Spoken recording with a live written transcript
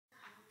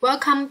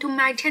Welcome to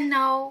my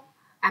channel.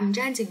 I'm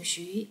Zhan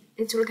Xu.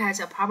 Let's look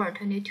at problem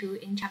 22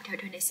 in chapter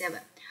 27.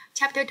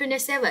 Chapter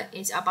 27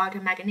 is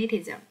about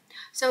magnetism.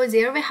 So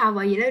there we have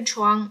an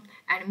electron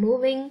and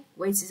moving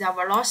with the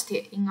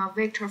velocity in a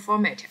vector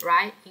format,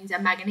 right? In the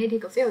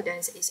magnetic field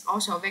density is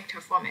also a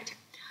vector format.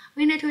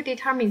 We need to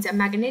determine the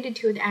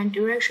magnitude and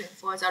direction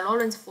for the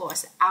Lorentz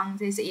force on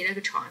these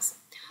electrons.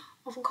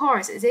 Of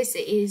course, this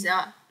is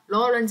a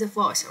Lorentz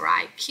force,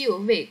 right?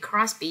 QV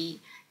cross B.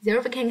 There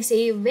we can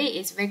see V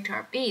is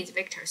vector, B is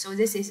vector, so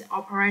this is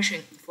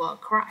operation for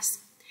cross.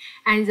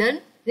 And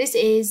then this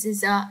is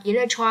the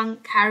electron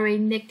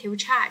carrying negative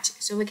charge,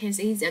 so we can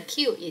see the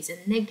Q is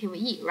negative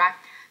E, right?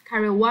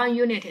 Carry 1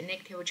 unit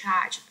negative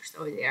charge,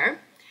 so there.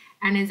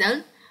 And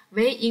then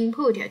we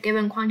input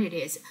given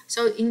quantities.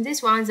 So in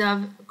this one,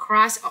 the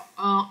cross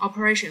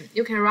operation,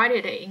 you can write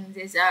it in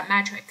this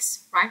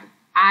matrix, right?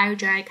 I,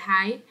 J,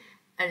 K,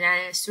 and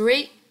then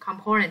 3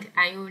 components,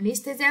 and you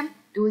list them.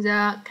 Do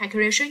the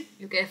calculation,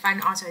 you can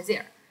find the answer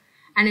there.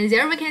 And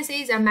there we can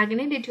see the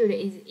magnitude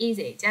is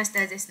easy, just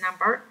this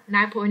number,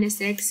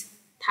 9.6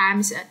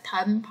 times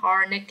 10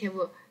 power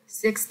negative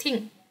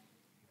 16.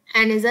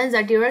 And then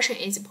the direction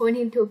is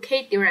pointing to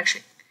K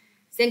direction.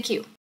 Thank you.